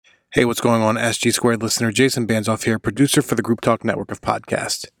Hey, what's going on, SG Squared listener? Jason Banzoff here, producer for the Group Talk Network of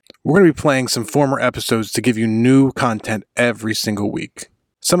podcasts. We're going to be playing some former episodes to give you new content every single week.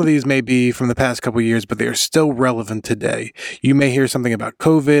 Some of these may be from the past couple years, but they are still relevant today. You may hear something about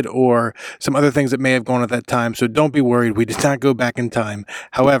COVID or some other things that may have gone at that time, so don't be worried. We did not go back in time.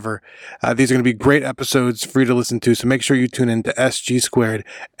 However, these are going to be great episodes for you to listen to, so make sure you tune in to SG Squared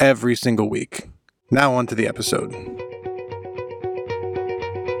every single week. Now on to the episode.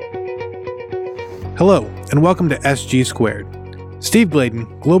 Hello, and welcome to SG Squared. Steve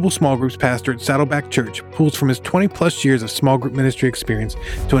Gladen, Global Small Groups Pastor at Saddleback Church, pulls from his 20-plus years of small group ministry experience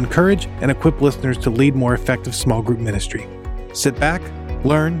to encourage and equip listeners to lead more effective small group ministry. Sit back,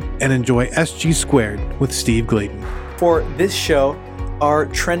 learn, and enjoy SG Squared with Steve Gladen. For this show, our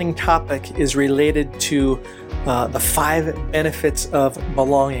trending topic is related to the 5 benefits of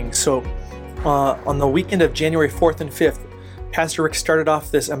belonging. So on the weekend of January 4th and 5th, Pastor Rick started off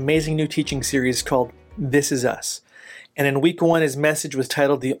this amazing new teaching series called This Is Us. And in week 1, his message was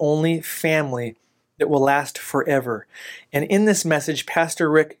titled The Only Family That Will Last Forever. And in this message, Pastor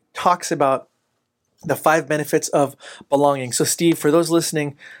Rick talks about the 5 benefits of belonging. So Steve, for those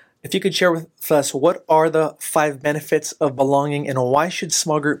listening, if you could share with us, what are the 5 benefits of belonging and why should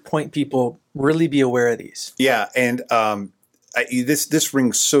small group point people really be aware of these? Yeah, and this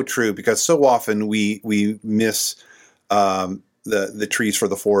rings so true because so often we miss the trees for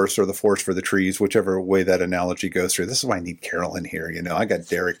the forest or the forest for the trees, whichever way that analogy goes through. This is why I need Carol in here. I got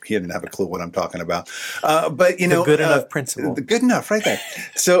Derek. He didn't have a clue what I'm talking about. But the good enough principle. The good enough, right there.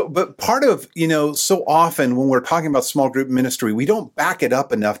 So, but part of, so often when we're talking about small group ministry, we don't back it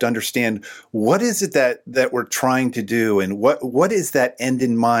up enough to understand what is it that we're trying to do and what is that end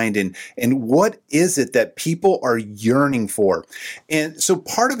in mind and what is it that people are yearning for. And so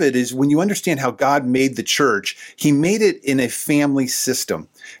part of it is when you understand how God made the church, he made it in a family system.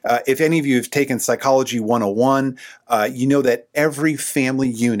 If any of you have taken Psychology 101, you know that every family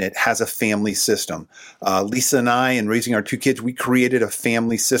unit has a family system. Lisa and I, in raising our 2 kids, we created a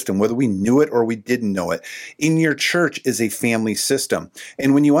family system, whether we knew it or we didn't know it. In your church is a family system.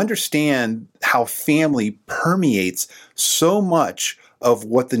 And when you understand how family permeates so much of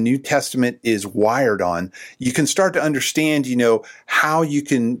what the New Testament is wired on, you can start to understand, how you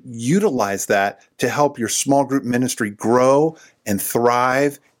can utilize that to help your small group ministry grow and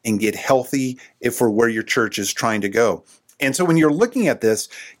thrive and get healthy for where your church is trying to go. And so when you're looking at this,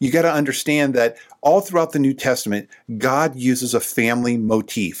 you got to understand that all throughout the New Testament, God uses a family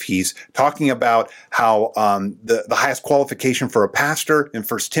motif. He's talking about how the highest qualification for a pastor in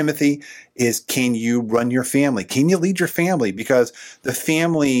 1 Timothy is, can you run your family? Can you lead your family? Because the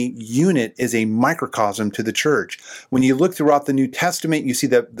family unit is a microcosm to the church. When you look throughout the New Testament, you see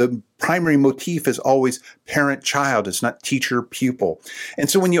that the primary motif is always parent-child. It's not teacher-pupil. And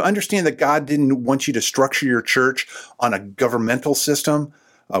so when you understand that God didn't want you to structure your church on a governmental system,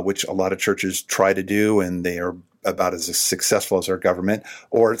 which a lot of churches try to do, and they are about as successful as our government,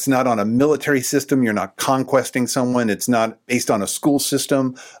 or it's not on a military system. You're not conquesting someone. It's not based on a school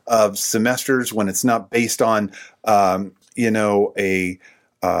system of semesters. When it's not based on, a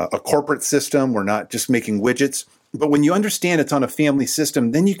corporate system, we're not just making widgets. But when you understand it's on a family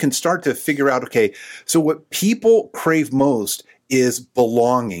system, then you can start to figure out, okay, so what people crave most is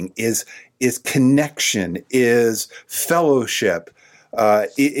belonging, is connection, is fellowship.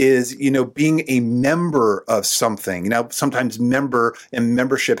 Is being a member of something. Now, sometimes member and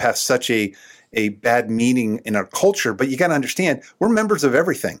membership has such a bad meaning in our culture, but you got to understand we're members of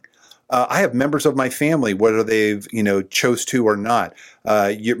everything. I have members of my family, whether they've chose to or not.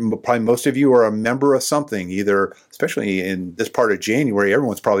 Probably most of you are a member of something, either, especially in this part of January,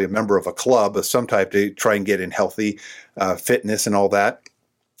 everyone's probably a member of a club of some type to try and get in healthy fitness and all that.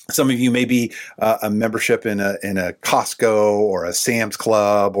 Some of you may be a membership in a Costco or a Sam's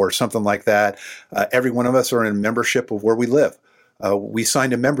Club or something like that. Every one of us are in a membership of where we live. We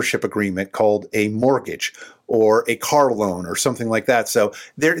signed a membership agreement called a mortgage or a car loan or something like that. So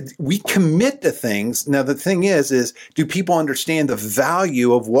we commit to things. Now, the thing is do people understand the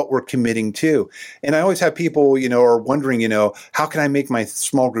value of what we're committing to? And I always have people, are wondering, how can I make my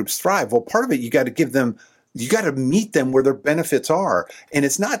small groups thrive? Well, part of it, you got to meet them where their benefits are. And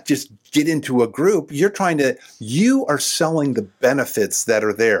it's not just get into a group. You are selling the benefits that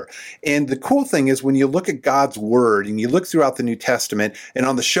are there. And the cool thing is when you look at God's word and you look throughout the New Testament, and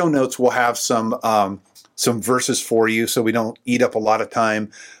on the show notes, we'll have some some verses for you so we don't eat up a lot of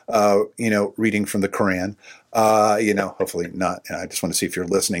time, reading from the Quran. Hopefully not. I just want to see if you're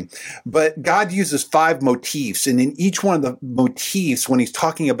listening. But God uses 5 motifs. And in each one of the motifs, when he's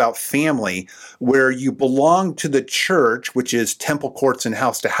talking about family, where you belong to the church, which is temple courts and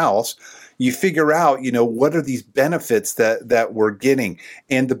house to house, you figure out, what are these benefits that we're getting?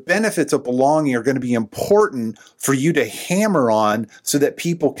 And the benefits of belonging are going to be important for you to hammer on so that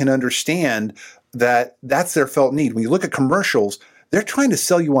people can understand that that's their felt need. When you look at commercials, they're trying to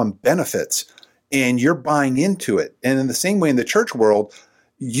sell you on benefits and you're buying into it. And in the same way in the church world,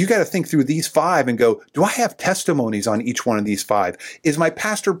 you got to think through these 5 and go, do I have testimonies on each one of these 5? Is my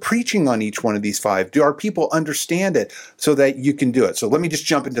pastor preaching on each one of these 5? Do our people understand it so that you can do it? So let me just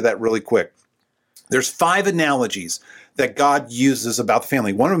jump into that really quick. There's 5 analogies that God uses about the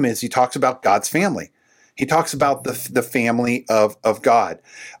family. One of them is he talks about God's family. He talks about the family of God.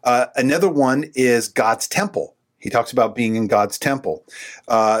 Another one is God's temple. He talks about being in God's temple.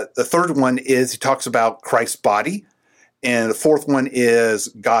 The third one is he talks about Christ's body. And the fourth one is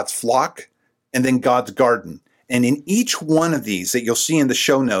God's flock, and then God's garden. And in each one of these that you'll see in the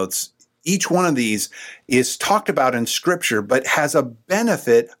show notes, each one of these is talked about in Scripture, but has a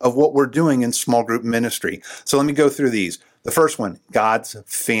benefit of what we're doing in small group ministry. So let me go through these. The first one, God's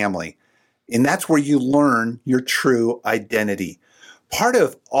family. And that's where you learn your true identity. Part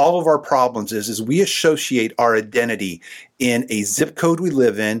of all of our problems is we associate our identity in a zip code we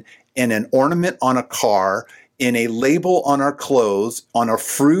live in an ornament on a car, in a label on our clothes, on a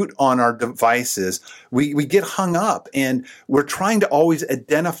fruit on our devices. We get hung up and we're trying to always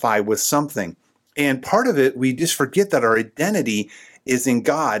identify with something. And part of it, we just forget that our identity is in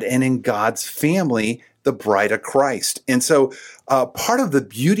God and in God's family, the bride of Christ. And so part of the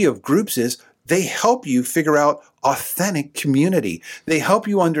beauty of groups is they help you figure out authentic community. They help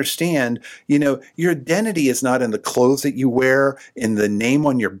you understand, your identity is not in the clothes that you wear, in the name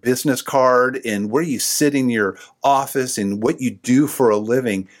on your business card, in where you sit in your office, and what you do for a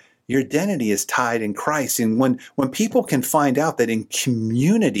living. Your identity is tied in Christ. And when people can find out that in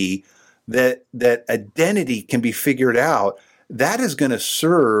community, that identity can be figured out, that is going to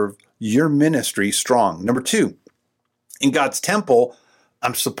serve your ministry strong. Number 2, in God's temple,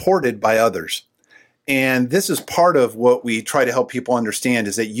 I'm supported by others. And this is part of what we try to help people understand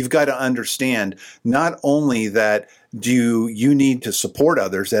is that you've got to understand not only that do you need to support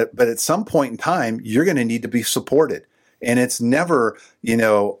others, but at some point in time, you're going to need to be supported. And it's never,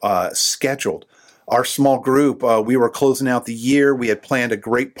 scheduled. Our small group, we were closing out the year. We had planned a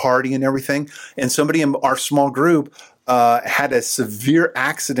great party and everything. And somebody in our small group had a severe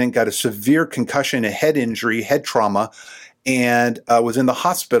accident, got a severe concussion, a head injury, head trauma, and was in the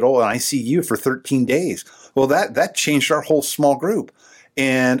hospital and ICU for 13 days. Well, that changed our whole small group.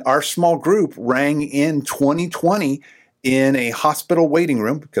 And our small group rang in 2020 in a hospital waiting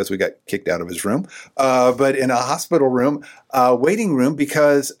room because we got kicked out of his room, but in a hospital room, waiting room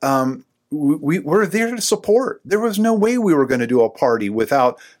because we were there to support. There was no way we were going to do a party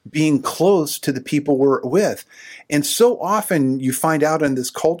without being close to the people we're with. And so often you find out in this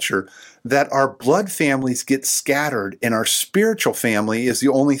culture that our blood families get scattered and our spiritual family is the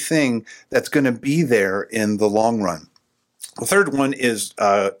only thing that's going to be there in the long run. The third one is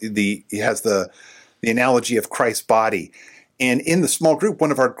he has the analogy of Christ's body. And in the small group,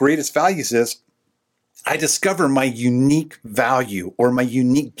 one of our greatest values is I discover my unique value or my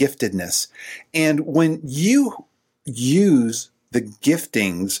unique giftedness. And when you use the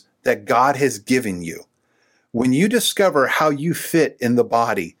giftings that God has given you, when you discover how you fit in the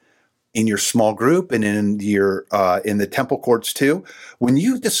body, in your small group and in your in the temple courts too, when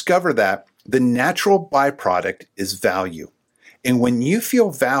you discover that, the natural byproduct is value. And when you feel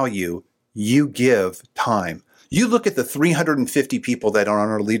value, you give time. You look at the 350 people that are on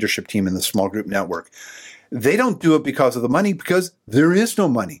our leadership team in the small group network. They don't do it because of the money, because there is no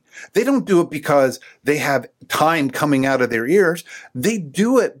money. They don't do it because they have time coming out of their ears. They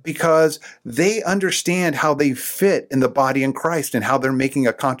do it because they understand how they fit in the body in Christ and how they're making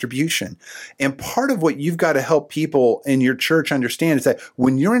a contribution. And part of what you've got to help people in your church understand is that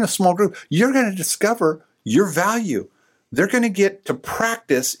when you're in a small group, you're going to discover your value. They're going to get to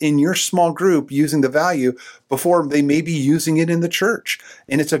practice in your small group using the value before they may be using it in the church.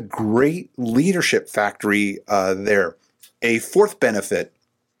 And it's a great leadership factory there. A fourth benefit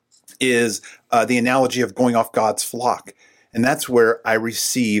is the analogy of going off God's flock. And that's where I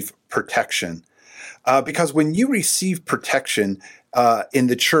receive protection. Because when you receive protection in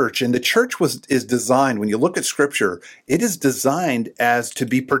the church, and the church is designed, when you look at Scripture, it is designed as to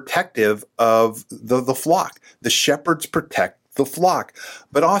be protective of the flock. The shepherds protect the flock,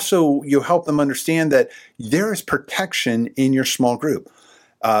 but also you help them understand that there is protection in your small group.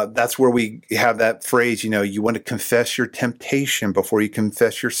 That's where we have that phrase, you want to confess your temptation before you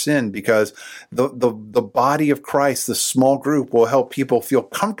confess your sin, because the body of Christ, the small group, will help people feel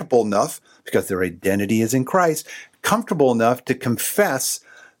comfortable enough, because their identity is in Christ, comfortable enough to confess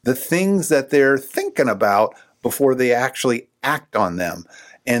the things that they're thinking about before they actually act on them.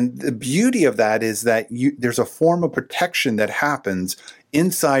 And the beauty of that is that there's a form of protection that happens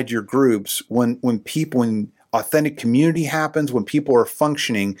inside your groups when authentic community happens, when people are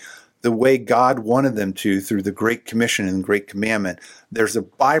functioning the way God wanted them to through the Great Commission and the Great Commandment. There's a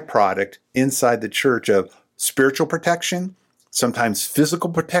byproduct inside the church of spiritual protection, sometimes physical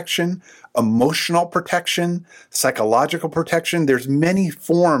protection, emotional protection, psychological protection. There's many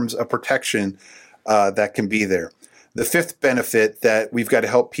forms of protection that can be there. The fifth benefit that we've got to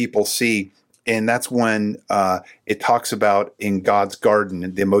help people see, and that's when it talks about in God's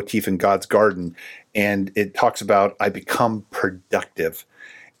garden, the motif in God's garden, and it talks about I become productive.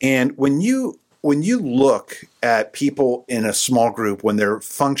 And when you look at people in a small group, when they're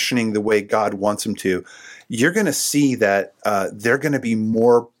functioning the way God wants them to, you're going to see that they're going to be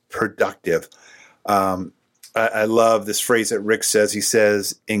more productive. I love this phrase that Rick says. He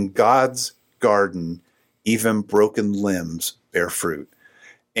says, in God's garden, even broken limbs bear fruit.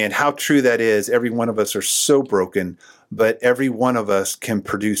 And how true that is. Every one of us are so broken, but every one of us can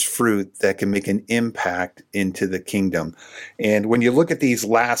produce fruit that can make an impact into the kingdom. And when you look at these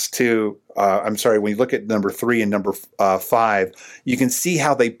last two, when you look at number 3 and number 5, you can see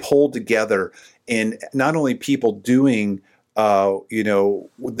how they pull together in not only people doing,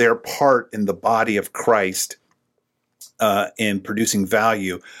 their part in the body of Christ, in producing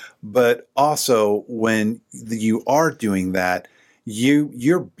value, but also when you are doing that,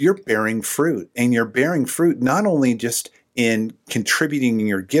 you're bearing fruit, and you're bearing fruit not only just in contributing in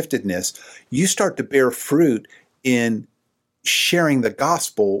your giftedness, you start to bear fruit in sharing the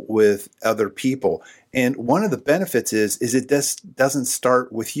gospel with other people. And one of the benefits is it doesn't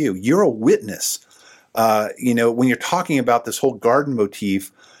start with you. You're a witness. When you're talking about this whole garden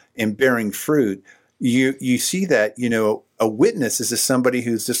motif and bearing fruit, you see that, a witness is just somebody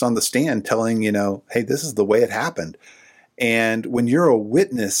who's just on the stand telling, hey, this is the way it happened. And when you're a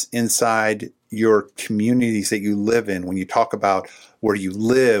witness inside your communities that you live in, when you talk about where you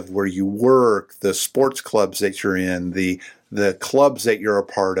live, where you work, the sports clubs that you're in, the clubs that you're a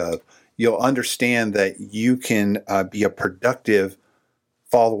part of, you'll understand that you can be a productive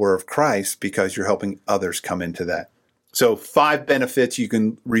follower of Christ because you're helping others come into that. So 5 benefits, you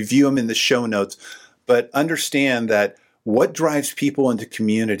can review them in the show notes, but understand that what drives people into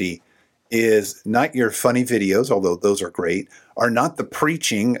community is not your funny videos, although those are great, are not the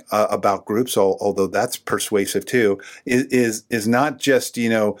preaching about groups, although that's persuasive too, is not just,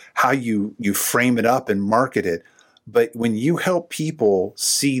 how you frame it up and market it, but when you help people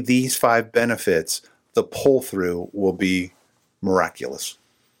see these 5 benefits, the pull-through will be miraculous.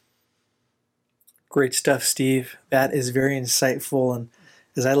 Great stuff, Steve. That is very insightful. And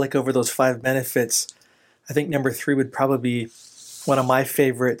as I look over those 5 benefits, I think number 3 would probably be one of my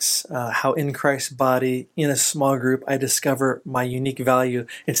favorites, how in Christ's body, in a small group, I discover my unique value.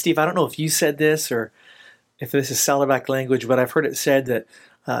 And Steve, I don't know if you said this or if this is Saddleback language, but I've heard it said that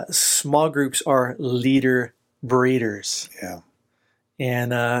small groups are leader breeders. Yeah.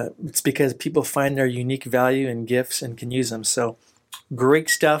 And it's because people find their unique value and gifts and can use them. So great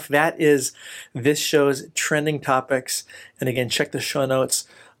stuff. That is this show's trending topics. And again, check the show notes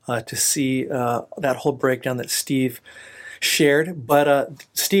to see that whole breakdown that Steve shared. But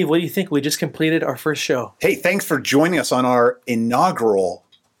Steve, what do you think? We just completed our first show. Hey, thanks for joining us on our inaugural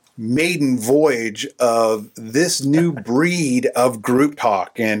maiden voyage of this new breed of group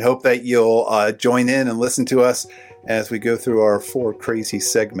talk, and hope that you'll join in and listen to us as we go through our 4 crazy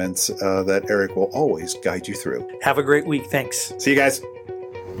segments that Eric will always guide you through. Have a great week. Thanks. See you guys.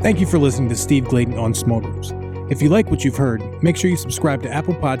 Thank you for listening to Steve Gladen on Small Groups. If you like what you've heard, make sure you subscribe to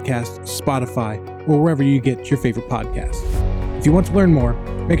Apple Podcasts, Spotify, or wherever you get your favorite podcasts. If you want to learn more,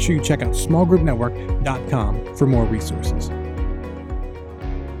 make sure you check out smallgroupnetwork.com for more resources.